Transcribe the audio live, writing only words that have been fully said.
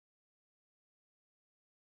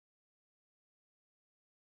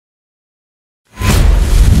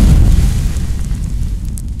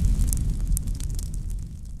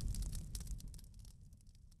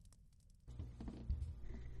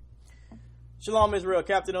Shalom Israel,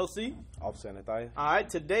 Captain OC. Officer Nathaniel. All right,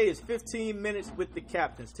 today is 15 minutes with the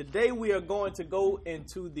captains. Today we are going to go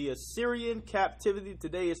into the Assyrian captivity.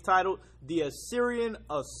 Today is titled The Assyrian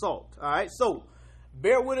Assault. All right, so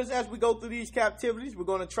bear with us as we go through these captivities. We're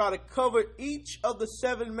going to try to cover each of the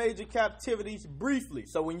 7 major captivities briefly.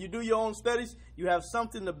 So when you do your own studies, you have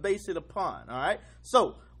something to base it upon. All right,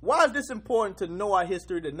 so why is this important to know our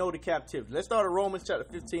history, to know the captivity? Let's start at Romans chapter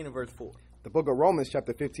 15 and verse 4. The book of Romans,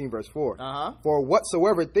 chapter 15, verse 4. For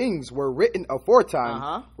whatsoever things were written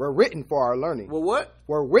aforetime were written for our learning. Well, what?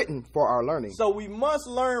 Were written for our learning. So we must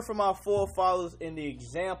learn from our forefathers in the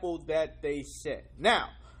example that they set. Now,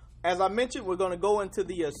 as I mentioned, we're going to go into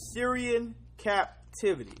the Assyrian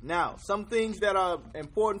captivity. Now, some things that are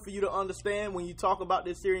important for you to understand when you talk about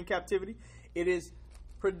the Assyrian captivity, it is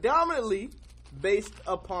predominantly based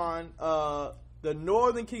upon the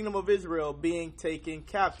northern kingdom of Israel being taken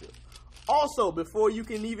captive. Also, before you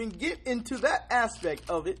can even get into that aspect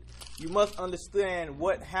of it, you must understand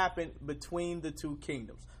what happened between the two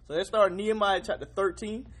kingdoms. So let's start Nehemiah chapter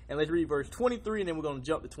 13, and let's read verse 23, and then we're going to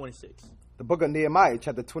jump to 26. The book of Nehemiah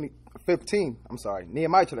chapter 13,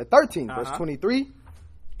 verse 23.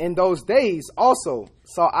 In those days also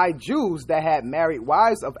saw I Jews that had married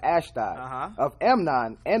wives of Ashdod, of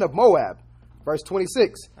Ammon, and of Moab. Verse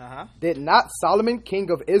 26. Did not Solomon,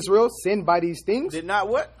 king of Israel, sin by these things? Did not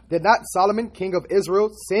what? Did not Solomon, king of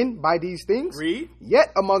Israel, sin by these things? Read.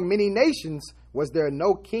 Yet among many nations was there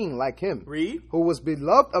no king like him. Read. Who was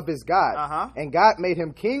beloved of his God. And God made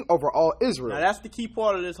him king over all Israel. Now that's the key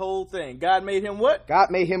part of this whole thing. God made him what?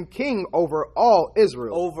 God made him king over all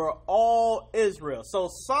Israel. Over all Israel. So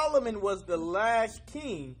Solomon was the last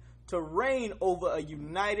king to reign over a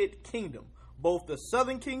united kingdom. Both the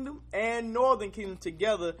southern kingdom and northern kingdom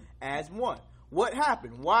together as one. What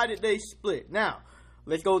happened? Why did they split? Now,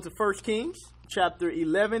 let's go to 1 Kings chapter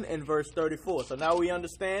 11 and verse 34. So now we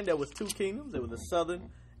understand there was 2 kingdoms. There was the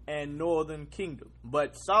southern and northern kingdom.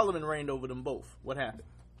 But Solomon reigned over them both. What happened?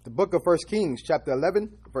 The book of 1 Kings chapter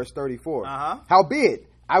 11 verse 34. Howbeit,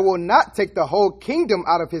 I will not take the whole kingdom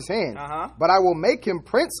out of his hand, but I will make him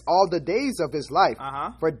prince all the days of his life,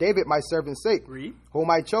 for David my servant's sake,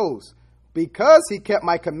 whom I chose, because he kept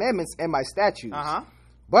my commandments and my statutes.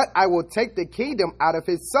 But I will take the kingdom out of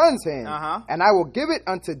his son's hand, and I will give it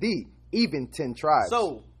unto thee, even 10 tribes.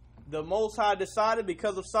 So, the Most High decided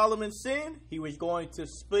because of Solomon's sin, he was going to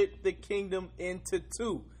split the kingdom into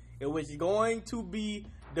 2. It was going to be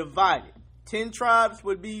divided. 10 tribes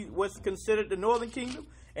would be what's considered the northern kingdom,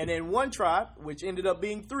 and then 1 tribe, which ended up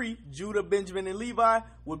being 3, Judah, Benjamin, and Levi,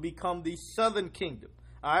 would become the southern kingdom.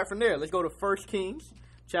 All right, from there, let's go to 1 Kings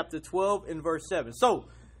chapter 12 and verse 7. So,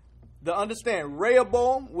 to understand,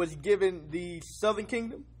 Rehoboam was given the southern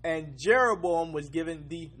kingdom and Jeroboam was given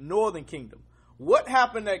the northern kingdom. What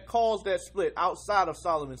happened that caused that split outside of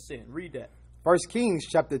Solomon's sin? Read that. 1 Kings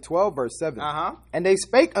chapter 12 verse 7. And they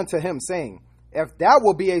spake unto him, saying, If thou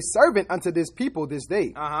wilt be a servant unto this people this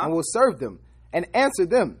day, and will serve them, and answer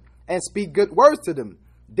them, and speak good words to them,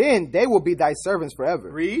 then they will be thy servants forever.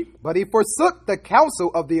 Read. But he forsook the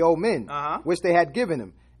counsel of the old men, which they had given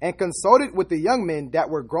him, and consulted with the young men that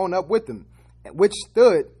were grown up with him, which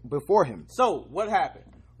stood before him. So, what happened?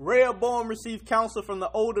 Rehoboam received counsel from the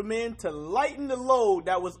older men to lighten the load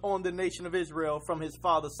that was on the nation of Israel from his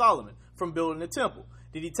father Solomon, from building the temple.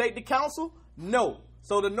 Did he take the counsel? No.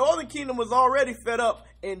 So the northern kingdom was already fed up,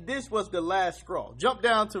 and this was the last straw. Jump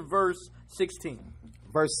down to verse 16.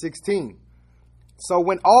 Verse 16. So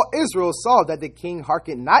when all Israel saw that the king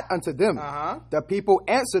hearkened not unto them, the people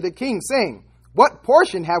answered the king, saying, What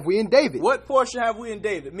portion have we in David? What portion have we in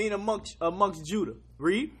David? Mean amongst Judah.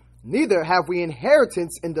 Read. Neither have we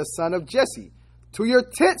inheritance in the son of Jesse. To your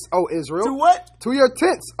tents, O Israel. To what? To your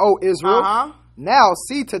tents, O Israel. Now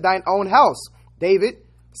see to thine own house, David.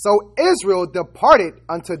 So Israel departed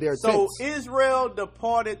unto their tents. So Israel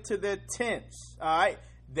departed to their tents. All right.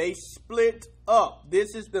 They split up.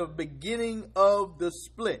 This is the beginning of the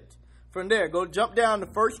split. From there, jump down to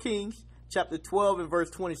 1 Kings chapter 12 and verse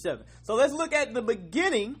 27. So let's look at the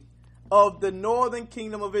beginning of the northern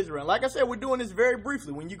kingdom of Israel. Like I said, we're doing this very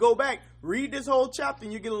briefly. When you go back, read this whole chapter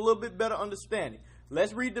and you get a little bit better understanding.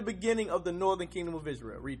 Let's read the beginning of the northern kingdom of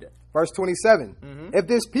Israel. Read that. Verse 27. If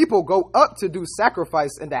this people go up to do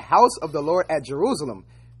sacrifice in the house of the Lord at Jerusalem,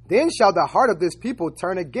 then shall the heart of this people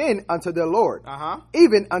turn again unto their Lord,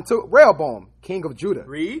 even unto Rehoboam, king of Judah.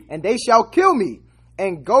 Read. And they shall kill me,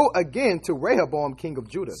 and go again to Rehoboam, king of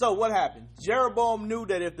Judah. So what happened? Jeroboam knew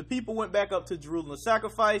that if the people went back up to Jerusalem to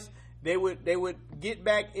sacrifice, they would get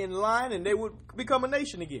back in line and they would become a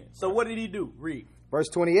nation again. So what did he do? Read. Verse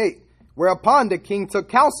 28. Whereupon the king took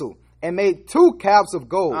counsel and made 2 calves of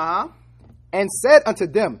gold, and said unto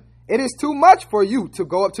them, It is too much for you to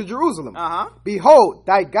go up to Jerusalem. Behold,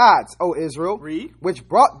 thy gods, O Israel, which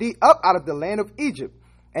brought thee up out of the land of Egypt.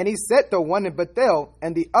 And he set the one in Bethel,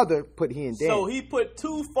 and the other put he in Dan. So he put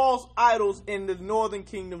two false idols in the northern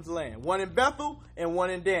kingdom's land, one in Bethel and one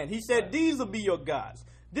in Dan. He said, These will be your gods.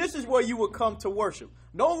 This is where you will come to worship.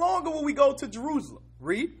 No longer will we go to Jerusalem.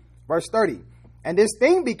 Read. Verse 30. And this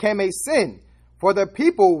thing became a sin, for the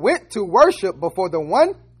people went to worship before the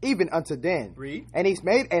one, even unto Dan. Read. And he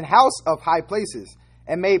made an house of high places,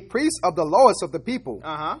 and made priests of the lowest of the people,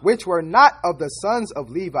 which were not of the sons of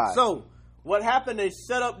Levi. So, what happened, they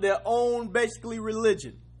set up their own, basically,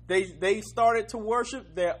 religion. They started to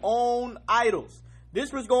worship their own idols.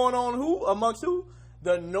 This was going on amongst who?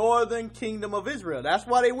 The northern kingdom of Israel. That's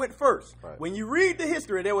why they went first. Right. When you read the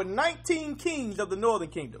history, there were 19 kings of the northern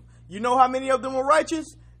kingdom. You know how many of them were righteous?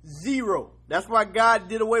 0. That's why God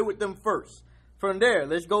did away with them first. From there,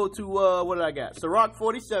 let's go to, what did I got? Sirach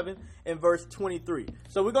 47 and verse 23.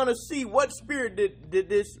 So we're going to see what spirit did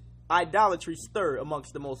this idolatry stir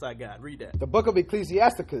amongst the Most High God. Read that. The book of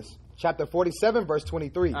Ecclesiasticus, chapter 47, verse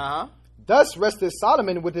 23. Thus rested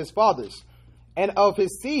Solomon with his fathers, and of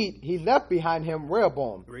his seed he left behind him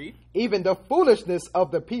Rehoboam. Read. Even the foolishness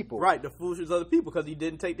of the people. Right, the foolishness of the people, because he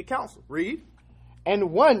didn't take the counsel. Read.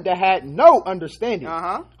 And one that had no understanding,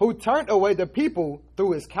 who turned away the people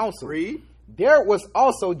through his counsel. Read. There was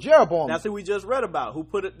also Jeroboam. That's who we just read about, who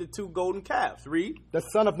put up the 2 golden calves. Read. The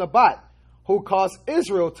son of Nebat, who caused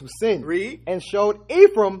Israel to sin. Read. And showed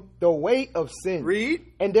Ephraim the way of sin. Read.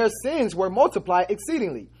 And their sins were multiplied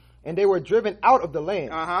exceedingly, and they were driven out of the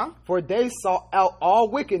land. For they saw out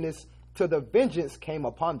all wickedness till the vengeance came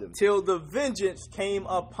upon them. Till the vengeance came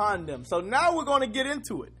upon them. So now we're going to get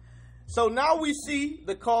into it. So now we see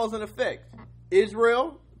the cause and effect.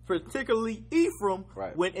 Israel, particularly Ephraim,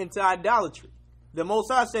 went into idolatry. The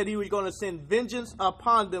Most High said he was going to send vengeance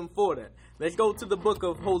upon them for that. Let's go to the book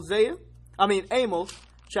of Amos,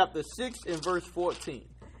 chapter 6 and verse 14.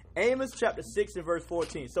 Amos chapter 6 and verse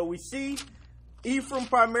 14. So we see Ephraim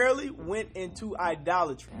primarily went into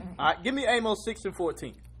idolatry. All right, give me Amos 6 and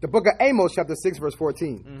 14. The book of Amos chapter 6 verse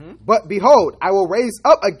 14. But behold, I will raise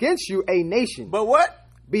up against you a nation. But what?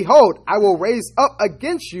 Behold, I will raise up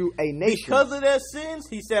against you a nation. Because of their sins,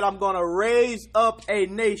 he said, I'm going to raise up a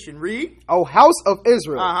nation. Read. O house of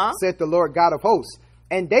Israel, saith the Lord God of hosts,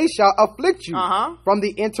 and they shall afflict you from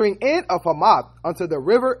the entering in of Hamath unto the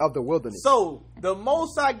river of the wilderness. So, the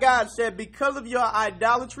Most High God said, because of your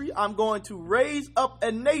idolatry, I'm going to raise up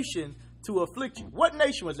a nation to afflict you. What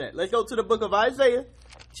nation was that? Let's go to the book of Isaiah,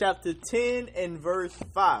 chapter 10 and verse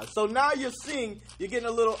 5. So now you're getting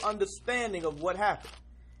a little understanding of what happened.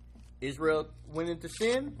 Israel went into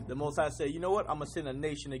sin. The Most High said, you know what? I'm going to send a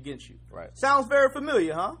nation against you. Right. Sounds very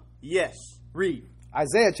familiar, huh? Yes. Read.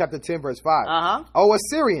 Isaiah chapter 10 verse 5. O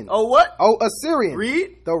Assyrian. Oh what? O Assyrian.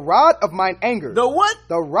 Read. The rod of mine anger. The what?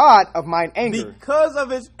 The rod of mine anger. Because of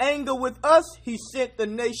his anger with us, he sent the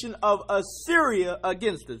nation of Assyria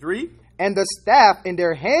against us. Read. And the staff in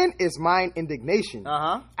their hand is mine indignation.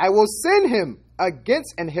 I will send him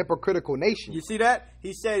against an hypocritical nation. You see that?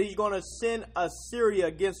 He said he's going to send Assyria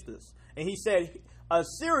against us. And he said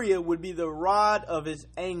Assyria would be the rod of his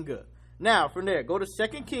anger. Now, from there, go to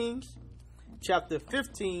 2 Kings chapter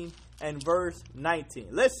 15 and verse 19.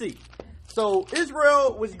 Let's see. So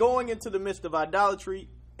Israel was going into the midst of idolatry.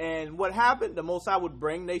 And what happened? The Most High would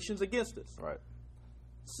bring nations against us. Right.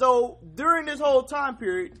 So during this whole time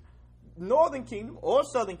period, Northern Kingdom or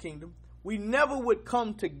Southern Kingdom, we never would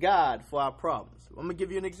come to God for our problems. I'm going to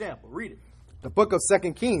give you an example. Read it. The book of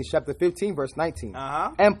 2 Kings, chapter 15, verse 19.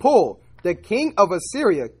 And Pul, the king of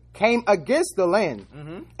Assyria, came against the land,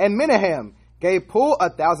 and Menahem gave Pul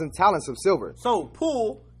 1,000 talents of silver. So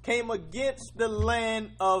Pul came against the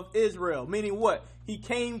land of Israel, meaning what? He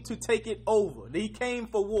came to take it over. He came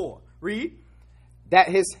for war. Read. That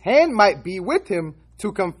his hand might be with him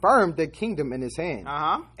to confirm the kingdom in his hand.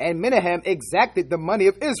 And Menahem exacted the money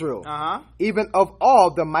of Israel, even of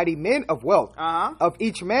all the mighty men of wealth, of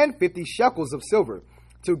each man 50 shekels of silver,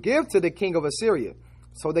 to give to the king of Assyria.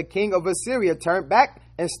 So the king of Assyria turned back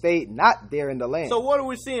and stayed not there in the land. So what are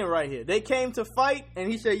we seeing right here? They came to fight,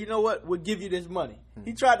 and he said, you know what, we'll give you this money.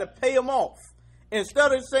 He tried to pay them off.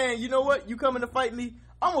 Instead of saying, you know what, you coming to fight me,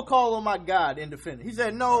 I'm going to call on my God and defend it. He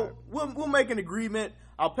said, no, we'll make an agreement.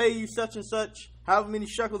 I'll pay you such and such, however many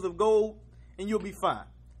shekels of gold, and you'll be fine.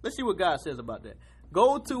 Let's see what God says about that.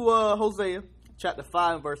 Go to Hosea chapter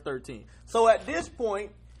 5 and verse 13. So at this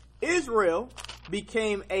point, Israel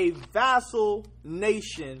became a vassal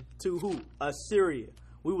nation to who? Assyria.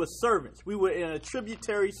 We were servants. We were in a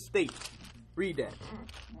tributary state. Read that.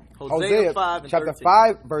 Hosea 5 and chapter 13.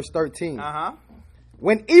 5, verse 13. Uh-huh.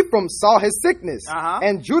 When Ephraim saw his sickness,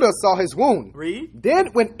 and Judah saw his wound, read.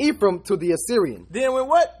 Then went Ephraim to the Assyrian. Then went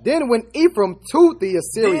what? Then went Ephraim to the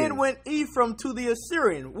Assyrian. Then went Ephraim to the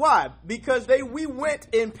Assyrian. Why? Because we went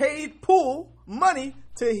and paid Pool money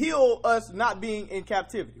to heal us not being in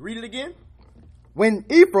captivity. Read it again. When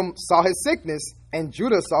Ephraim saw his sickness, and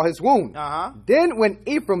Judah saw his wound, then went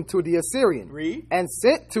Ephraim to the Assyrian, read. And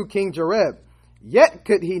sent to King Jareb. Yet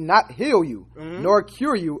could he not heal you, nor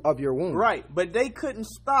cure you of your wound. Right, but they couldn't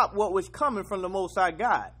stop what was coming from the Most High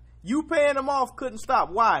God. You paying them off couldn't stop.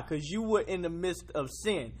 Why? Because you were in the midst of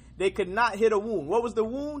sin. They could not hit a wound. What was the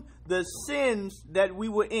wound? The sins that we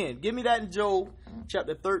were in. Give me that in Job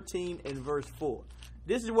chapter 13 and verse 4.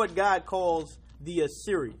 This is what God calls the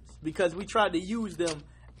Assyrians, because we tried to use them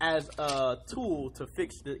as a tool to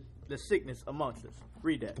fix the sickness amongst us.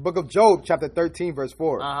 Read that. The book of Job, chapter 13, verse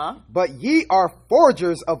 4. But ye are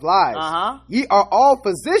forgers of lies. Ye are all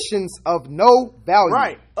physicians of no value.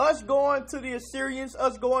 Right. Us going to the Assyrians,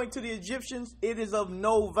 us going to the Egyptians, it is of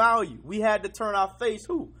no value. We had to turn our face,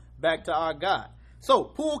 who? Back to our God. So,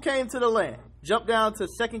 Pool came to the land. Jump down to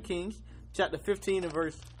 2 Kings, chapter 15 and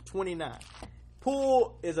verse 29.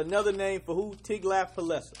 Pool is another name for who?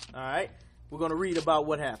 Tiglath-Pileser. All right? We're going to read about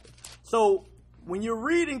what happened. So, when you're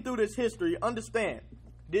reading through this history, understand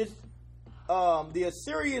this: the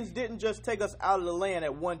Assyrians didn't just take us out of the land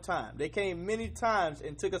at one time. They came many times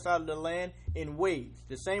and took us out of the land in waves,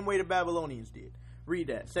 the same way the Babylonians did. Read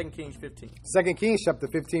that, 2 Kings 15. 2 Kings chapter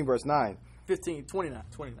 15, verse 9.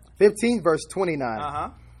 29. 15, verse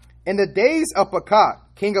 29. In the days of Pekah,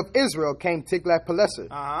 king of Israel, came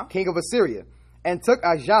Tiglath-Pileser, king of Assyria, and took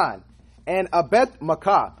Ajan, and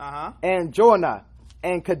Abeth-Makkah, and Joanah,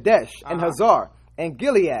 and Kadesh, and Hazar, and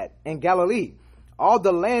Gilead, and Galilee, all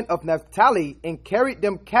the land of Naphtali, and carried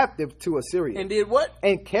them captive to Assyria. And did what?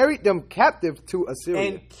 And carried them captive to Assyria.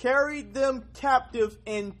 And carried them captive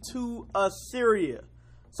into Assyria.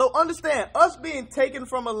 So understand, us being taken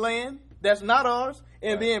from a land that's not ours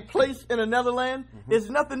and being placed in another land is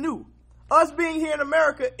nothing new. Us being here in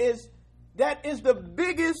America is the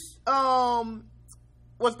biggest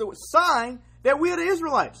sign that we are the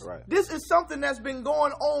Israelites. Right. This is something that's been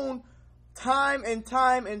going on time and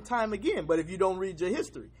time and time again. But if you don't read your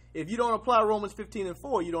history, if you don't apply Romans 15 and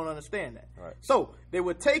 4, you don't understand that. Right. So they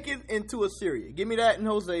were taken into Assyria. Give me that in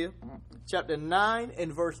Hosea chapter 9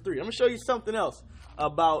 and verse 3. I'm going to show you something else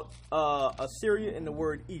about Assyria and the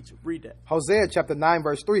word Egypt. Read that. Hosea chapter 9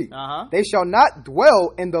 verse 3. They shall not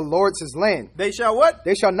dwell in the Lord's land. They shall what?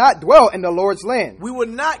 They shall not dwell in the Lord's land. We were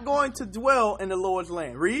not going to dwell in the Lord's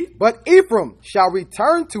land. Read. But Ephraim shall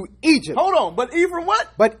return to Egypt. Hold on. But Ephraim what?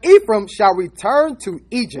 But Ephraim shall return to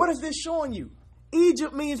Egypt. What is this showing you?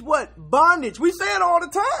 Egypt means what? Bondage. We say it all the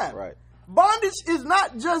time. Right. Bondage is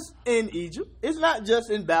not just in Egypt. It's not just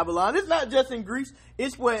in Babylon. It's not just in Greece.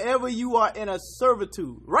 It's wherever you are in a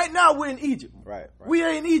servitude. Right now, we're in Egypt. Right. We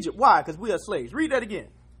are in Egypt. Why? Because we are slaves. Read that again.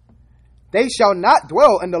 They shall not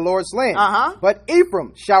dwell in the Lord's land. But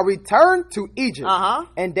Ephraim shall return to Egypt.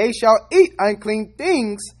 And they shall eat unclean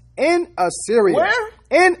things in Assyria. Where?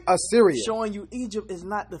 In Assyria. Showing you Egypt is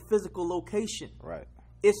not the physical location. Right.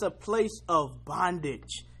 It's a place of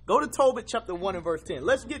bondage. Go to Tobit chapter 1 and verse 10.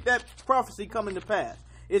 Let's get that prophecy coming to pass.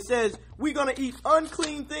 It says, we're going to eat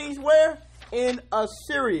unclean things where? In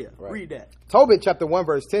Assyria. Right. Read that. Tobit chapter 1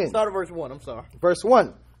 verse 10. Start at verse 1. I'm sorry. Verse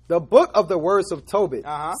 1. The book of the words of Tobit,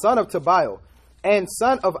 son of Tobiah, and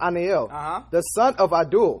son of Aniel, the son of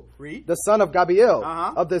Adul, Read. the son of Gabiel,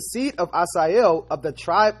 of the seed of Asael, of the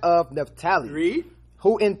tribe of Naphtali, Read.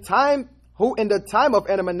 who in the time of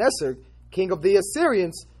Enemessar, king of the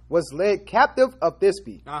Assyrians, was led captive of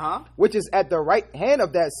Thisbe, which is at the right hand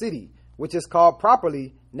of that city, which is called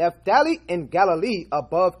properly Naphtali in Galilee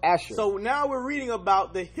above Asher. So now we're reading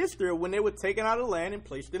about the history of when they were taken out of the land and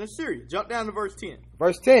placed in Assyria. Jump down to verse 10.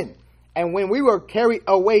 Verse 10. And when we were carried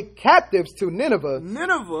away captives to Nineveh,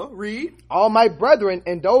 read. All my brethren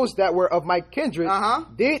and those that were of my kindred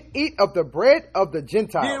did eat of the bread of the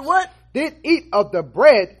Gentiles. Did what? Did eat of the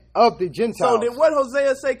bread of the Gentiles. So did what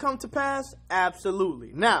Hosea say come to pass?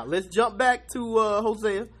 Absolutely. Now, let's jump back to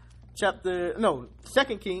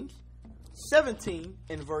 2 Kings 17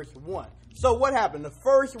 and verse 1. So what happened? The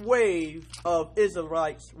first wave of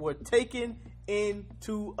Israelites were taken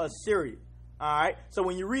into Assyria. All right. So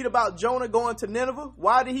when you read about Jonah going to Nineveh,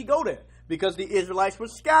 why did he go there? Because the Israelites were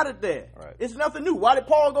scattered there. Right. It's nothing new. Why did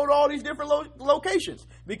Paul go to all these different locations?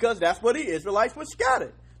 Because that's where the Israelites were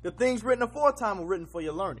scattered. The things written aforetime were written for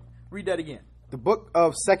your learning. Read that again. The book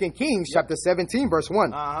of 2 Kings, chapter 17, verse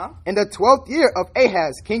 1. In the 12th year of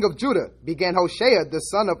Ahaz, king of Judah, began Hoshea, the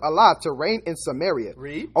son of Elah, to reign in Samaria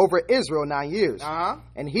over Israel 9 years.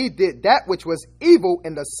 And he did that which was evil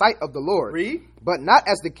in the sight of the Lord, but not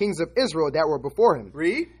as the kings of Israel that were before him.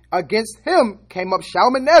 Against him came up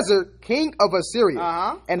Shalmaneser, king of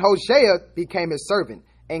Assyria, and Hoshea became his servant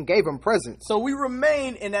and gave him presents. So we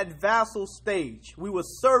remain in that vassal stage. We were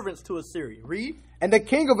servants to Assyria. Read. And the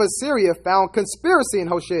king of Assyria found conspiracy in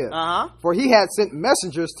Hoshea, for he had sent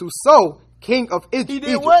messengers to So, king of Egypt. He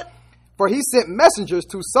did what? For he sent messengers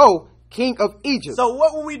to So, king of Egypt. So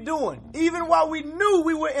what were we doing? Even while we knew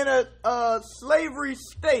we were in a slavery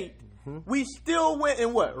state, we still went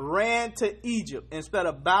and what? Ran to Egypt instead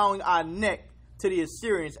of bowing our neck to the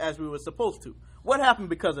Assyrians as we were supposed to. What happened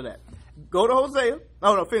because of that? Go to Hosea.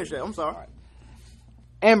 Oh, no, finish that. I'm sorry.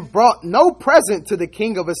 And brought no present to the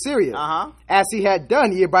king of Assyria, as he had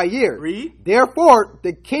done year by year. Read. Therefore,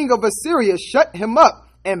 the king of Assyria shut him up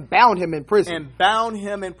and bound him in prison.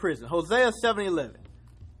 Hosea 7:11.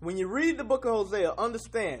 When you read the book of Hosea,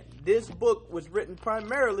 understand this book was written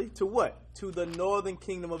primarily to what? To the northern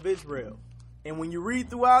kingdom of Israel. And when you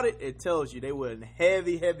read throughout it, it tells you they were in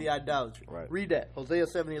heavy, heavy idolatry. Right. Read that. Hosea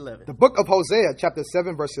 7:11. The book of Hosea, chapter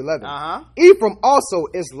 7, verse 11. Ephraim also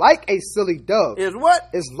is like a silly dove. Is what?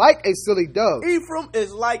 Is like a silly dove. Ephraim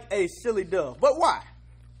is like a silly dove. But why?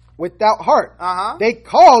 Without heart. They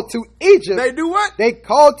called to Egypt. They do what? They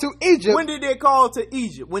called to Egypt. When did they call to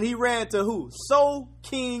Egypt? When he ran to who? So,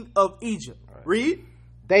 king of Egypt. Right. Read.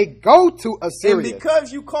 They go to Assyria. And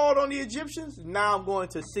because you called on the Egyptians, now I'm going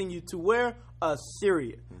to send you to where?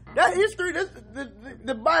 Assyria. That history,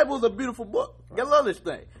 the Bible is a beautiful book. I love this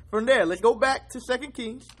thing. From there, let's go back to 2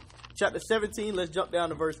 Kings, chapter 17. Let's jump down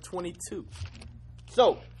to verse 22.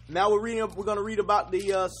 So, now we're going to read about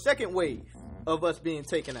the second wave of us being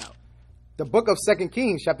taken out. The book of 2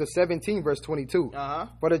 Kings, chapter 17, verse 22.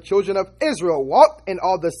 For the children of Israel walked in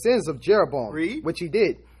all the sins of Jeroboam, which he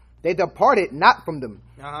did. They departed not from them,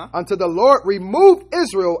 until the Lord removed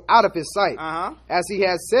Israel out of his sight, as he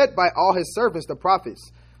had said by all his servants the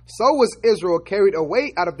prophets. So was Israel carried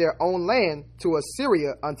away out of their own land to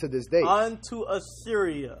Assyria unto this day. Unto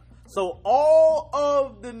Assyria. So all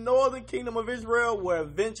of the northern kingdom of Israel were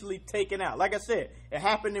eventually taken out. Like I said, it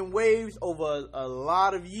happened in waves over a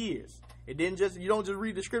lot of years. It didn't just, you don't just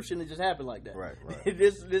read the scripture and it just happened like that. Right.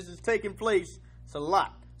 This is taking place. It's a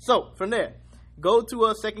lot. So from there, go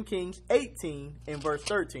to 2 Kings 18 and verse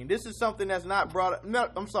 13. This is something that's not brought up. No,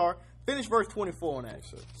 I'm sorry. Finish verse 24 on that.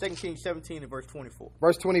 2 Kings 17 and verse 24.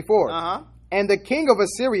 Verse 24. And the king of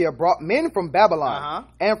Assyria brought men from Babylon,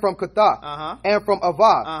 and from Cutha, and from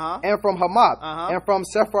Avad, and from Hamath, and from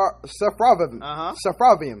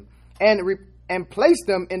Sepharvaim, and placed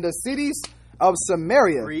them in the cities of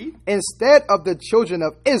Samaria instead of the children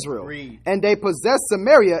of Israel. And they possessed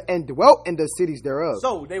Samaria and dwelt in the cities thereof.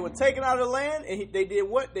 So they were taken out of the land, and they did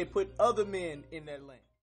what? They put other men in that land.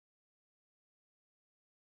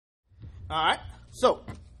 All right. So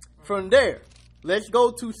from there, let's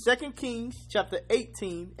go to 2 Kings chapter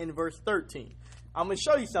 18 and verse 13. I'm going to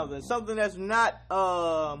show you something. Something that's not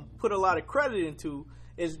put a lot of credit into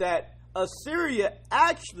is that Assyria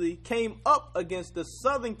actually came up against the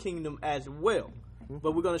southern kingdom as well.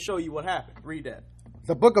 But we're going to show you what happened. Read that.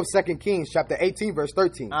 The book of 2 Kings, chapter 18, verse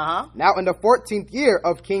 13. Now in the 14th year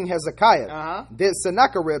of King Hezekiah, did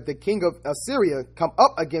Sennacherib, the king of Assyria, come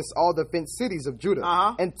up against all the fenced cities of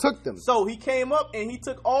Judah and took them. So he came up and he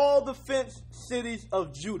took all the fenced cities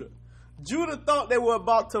of Judah. Judah thought they were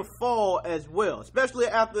about to fall as well, especially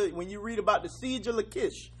after when you read about the siege of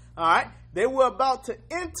Lachish. All right, they were about to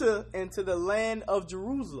enter into the land of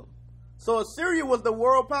Jerusalem. So Assyria was the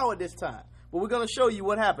world power this time. But we're going to show you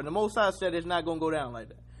what happened. The Most High said it's not going to go down like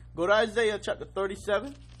that. Go to Isaiah chapter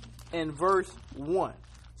 37 and verse 1.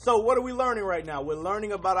 So what are we learning right now? We're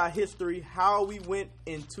learning about our history, how we went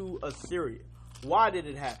into Assyria. Why did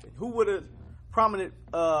it happen? Who were the prominent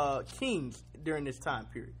kings during this time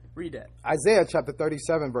period? Read that. Isaiah chapter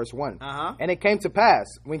 37 verse 1. And it came to pass,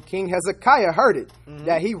 when King Hezekiah heard it,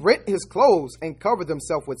 that he rent his clothes and covered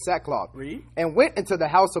himself with sackcloth, and went into the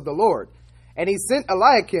house of the Lord. And he sent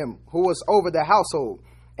Eliakim, who was over the household,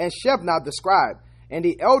 and Shebna the scribe, and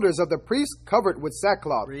the elders of the priests covered with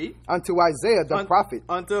sackcloth, unto Isaiah the prophet.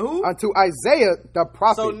 Unto who? Unto Isaiah the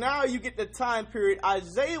prophet. So now you get the time period.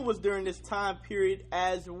 Isaiah was during this time period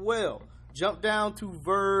as well. Jump down to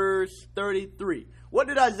verse 33. What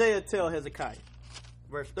did Isaiah tell Hezekiah?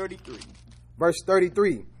 Verse 33. Verse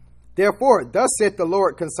 33. Therefore, thus saith the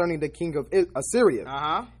Lord concerning the king of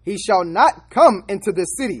Assyria, he shall not come into the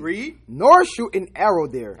city, nor shoot an arrow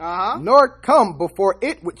there, nor come before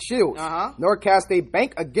it with shields, nor cast a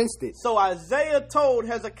bank against it. So Isaiah told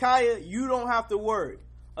Hezekiah, you don't have to worry.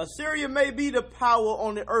 Assyria may be the power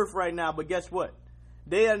on the earth right now, but guess what?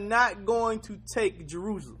 They are not going to take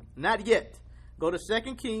Jerusalem. Not yet. Go to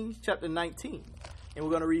 2 Kings chapter 19. And we're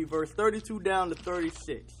going to read verse 32 down to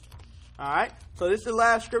 36. All right? So this is the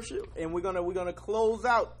last scripture, and we're gonna close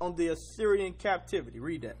out on the Assyrian captivity.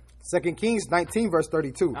 Read that. 2 Kings 19 verse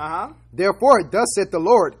 32. Therefore, thus saith the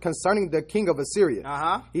Lord concerning the king of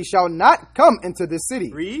Assyria, he shall not come into the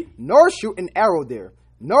city, nor shoot an arrow there,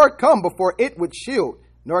 nor come before it with shield,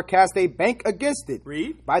 nor cast a bank against it.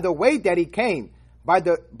 By the way that he came, by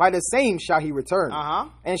the same shall he return,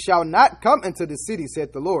 and shall not come into the city,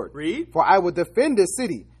 saith the Lord. For I will defend the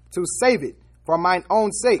city to save it for mine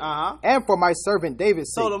own sake, and for my servant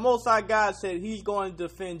David's sake. So the Most High God said he's going to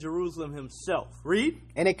defend Jerusalem himself. Read.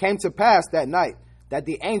 And it came to pass that night that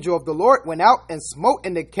the angel of the Lord went out and smote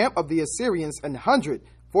in the camp of the Assyrians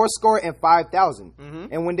 185,000.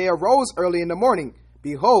 And when they arose early in the morning,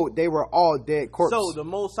 behold, they were all dead corpses. So the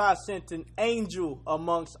Most High sent an angel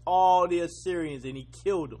amongst all the Assyrians, and he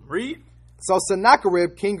killed them. Read. So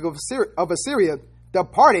Sennacherib, king of Assyria,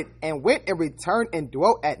 departed and went and returned and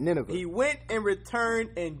dwelt at Nineveh. He went and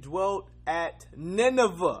returned and dwelt at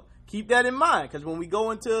Nineveh. Keep that in mind, because when we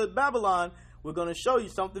go into Babylon, we're going to show you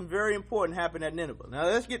something very important happened at Nineveh. Now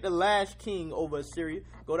let's get the last king over Assyria.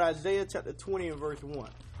 Go to Isaiah chapter 20 and verse 1.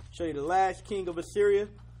 Show you the last king of Assyria,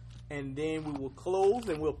 and then we will close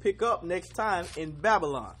and we'll pick up next time in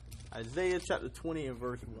Babylon. Isaiah chapter 20 and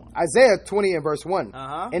verse 1. Isaiah 20 and verse 1.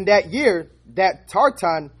 In that year that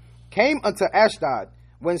Tartan came unto Ashdod,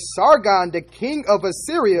 when Sargon the king of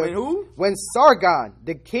Assyria, when Sargon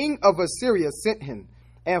the king of Assyria sent him,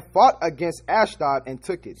 and fought against Ashdod and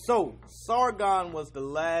took it. So Sargon was the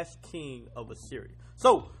last king of Assyria.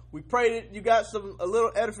 So we pray that you got a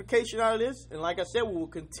little edification out of this, and like I said, we will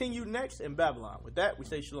continue next in Babylon. With that, we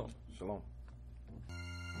say shalom. Shalom.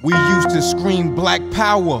 We used to scream black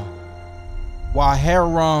power while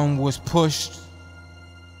Heron was pushed,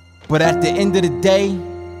 but at the end of the day,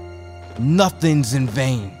 nothing's in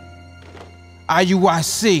vain.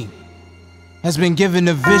 IUIC has been given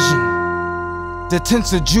a vision. The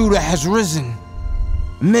tents of Judah has risen.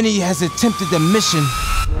 Many has attempted the mission,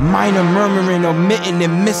 minor murmuring, omitting,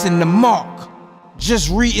 and missing the mark. Just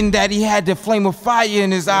reading that he had the flame of fire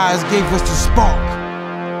in his eyes gave us the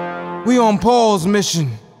spark. We on Paul's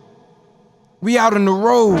mission. We out on the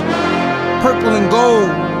road, purple and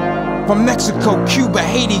gold, from Mexico, Cuba,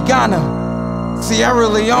 Haiti, Ghana, Sierra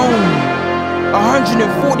Leone.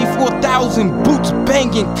 144,000 boots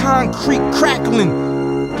banging, concrete crackling.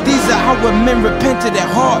 These are our men repented at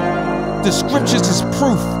heart. The scriptures is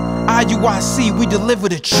proof. IUIC, we deliver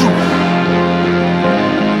the truth.